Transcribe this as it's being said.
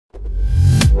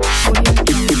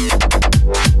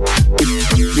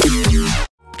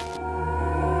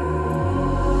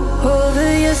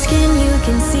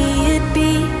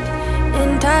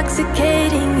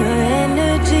intoxicating your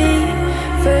energy.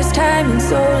 First time in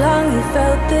so long you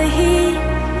felt the heat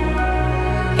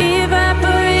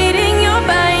evaporating your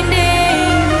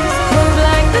bindings. Move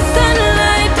like the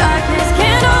sunlight, darkness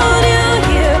can't hold you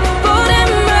here. Bold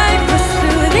and bright, push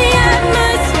through the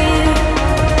atmosphere.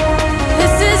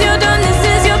 This is your dawn, this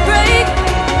is your break.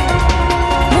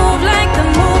 Move like the,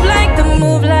 move like the,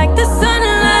 move like the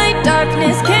sunlight,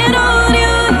 darkness can't hold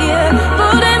you here.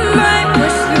 Bold and bright,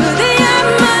 push through the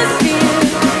atmosphere.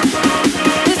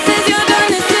 This is your dawn,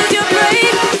 this is your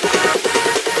break.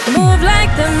 Move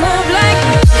like the, move like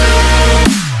the.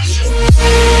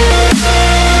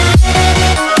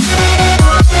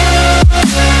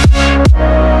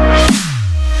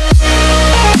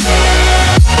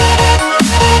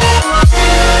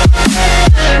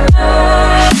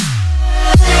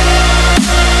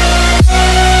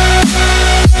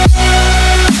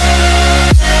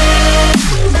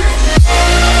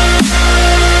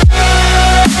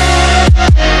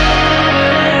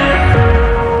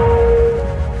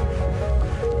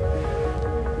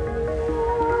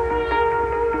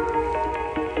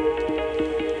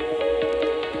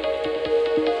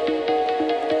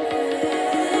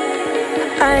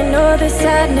 I know the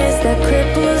sadness that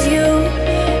cripples you.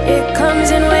 It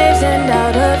comes in waves and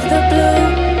out of the blue.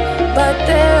 But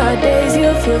there are days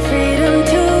you feel freedom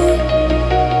too.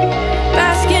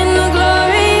 Bask in the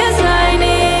glorious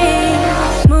lightning.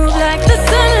 Move like the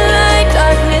sunlight,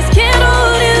 darkness can't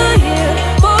hold you here.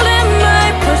 Bold and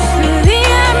bright, push through the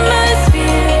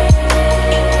atmosphere.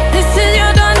 This is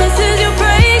your dawn, this is your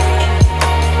break.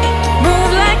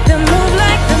 Move like the, move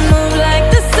like the, move like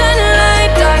the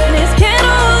sunlight, darkness can't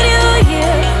hold you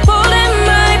here. Bold and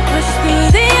bright, push through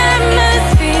the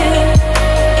atmosphere.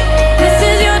 This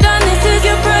is your dawn, this is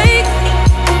your break.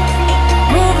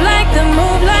 Move like the,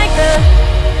 move like the,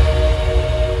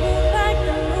 move like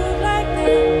the, move like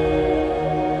the,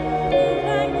 move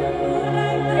like the, move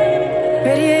like the.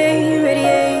 Radiate,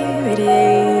 radiate,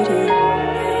 radiate.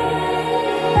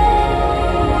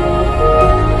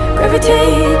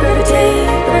 Gravitate, gravitate,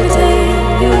 gravitate.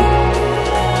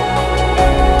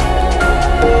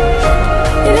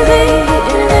 Innovate,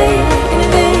 innovate,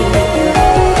 innovate.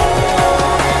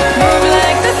 Move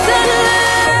like the sunlight.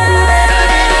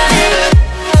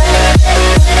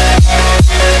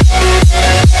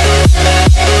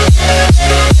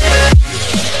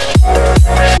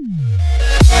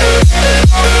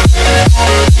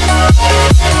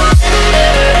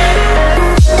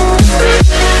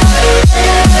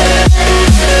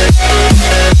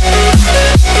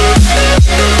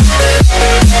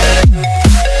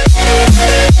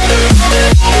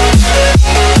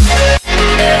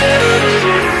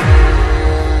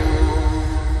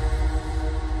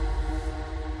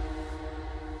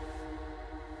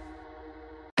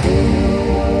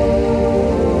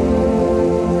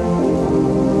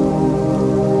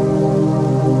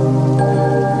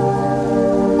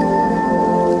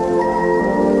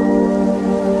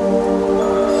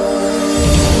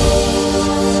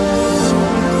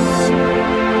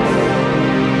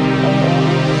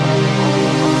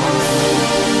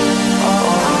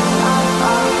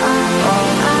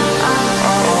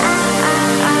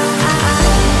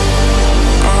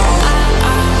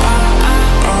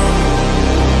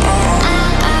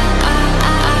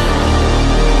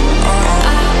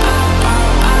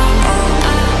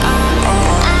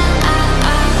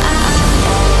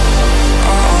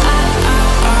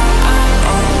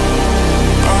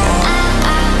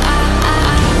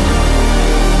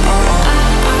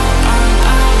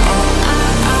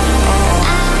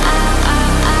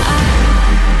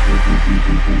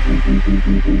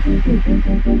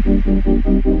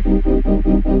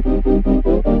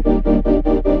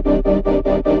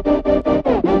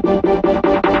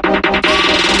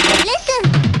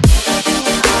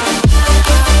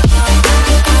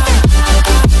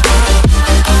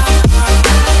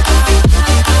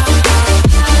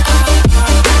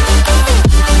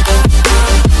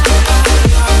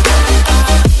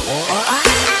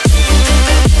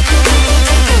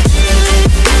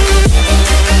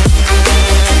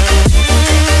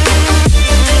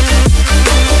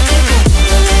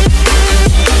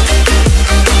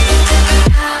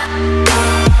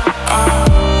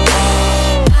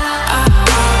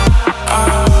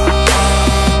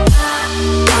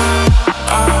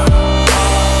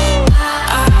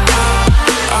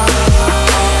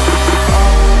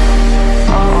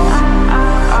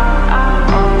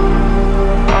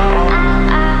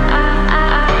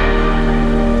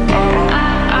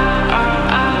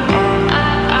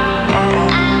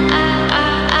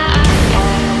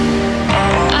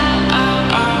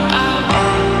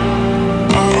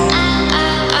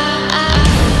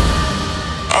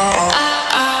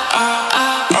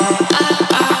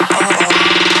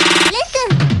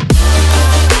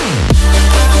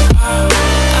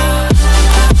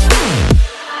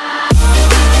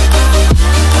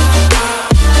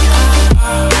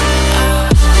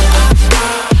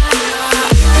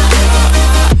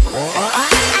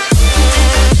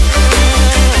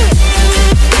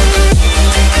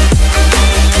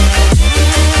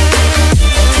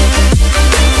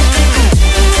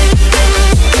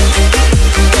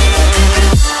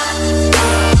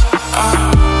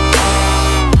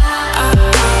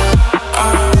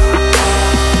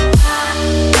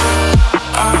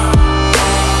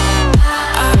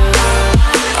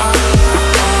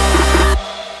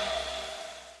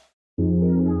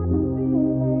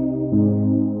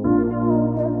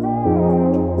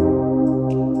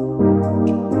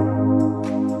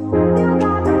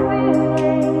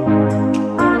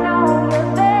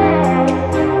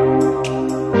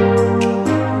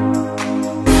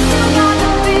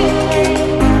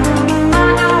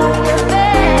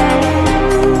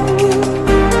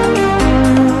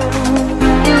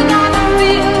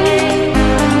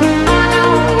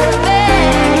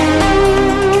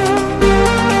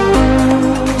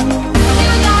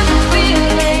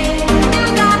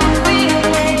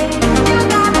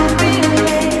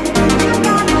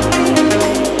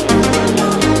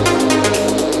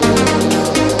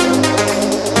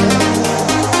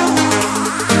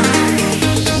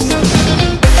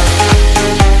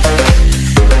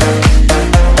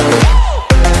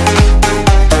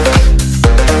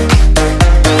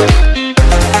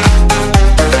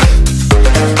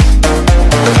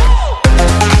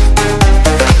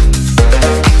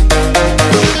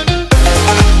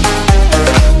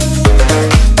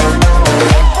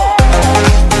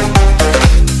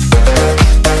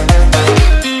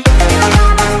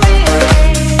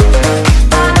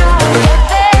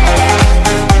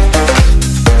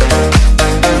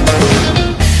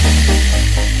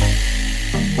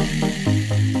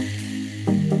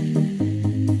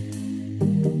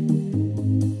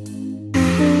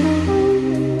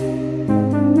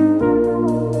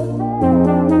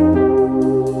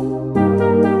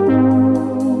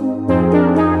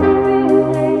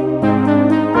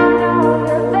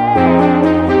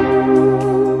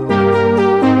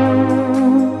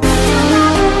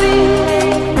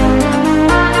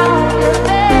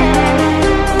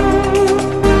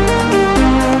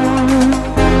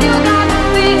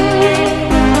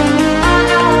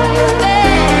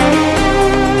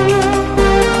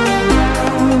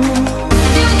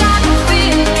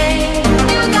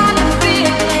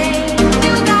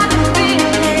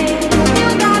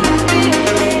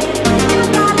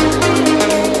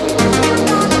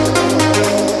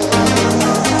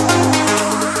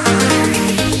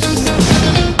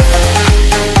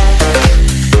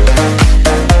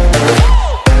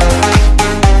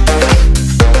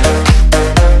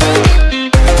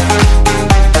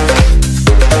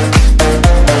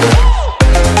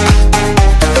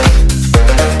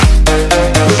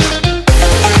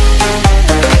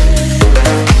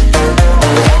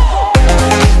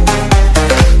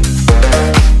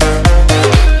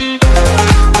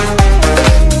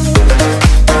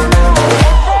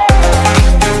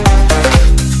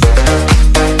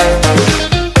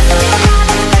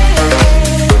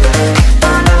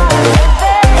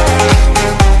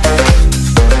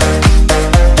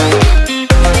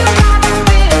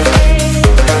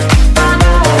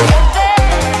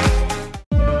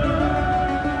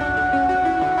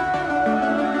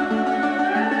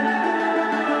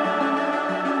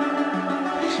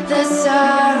 The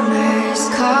summer's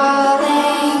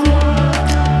calling.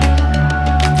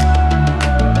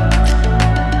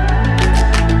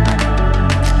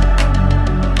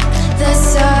 The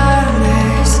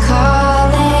summer's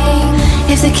calling.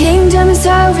 If the kingdom's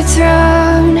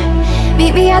overthrown,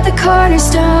 meet me at the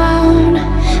cornerstone.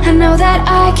 I know that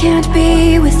I can't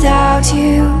be without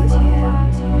you.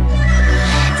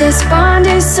 This bond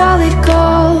is solid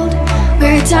gold.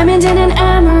 We're a diamond and an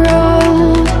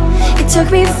emerald. It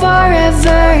took me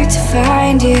forever to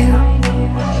find you.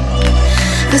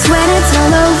 'Cause when it's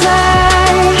all over,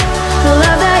 the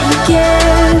love that you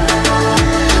give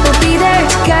will be there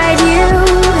to guide you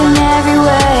in every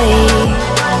way.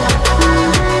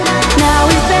 Now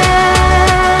we've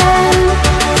been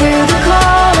through the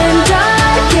cold and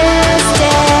darkest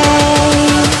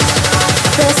days.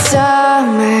 The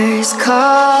summer's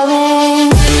calling.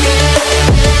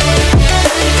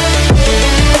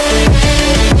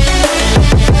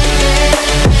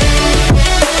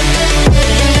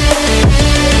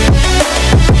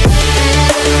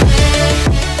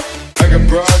 I got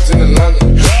broads in Atlanta,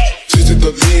 just to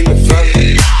the lean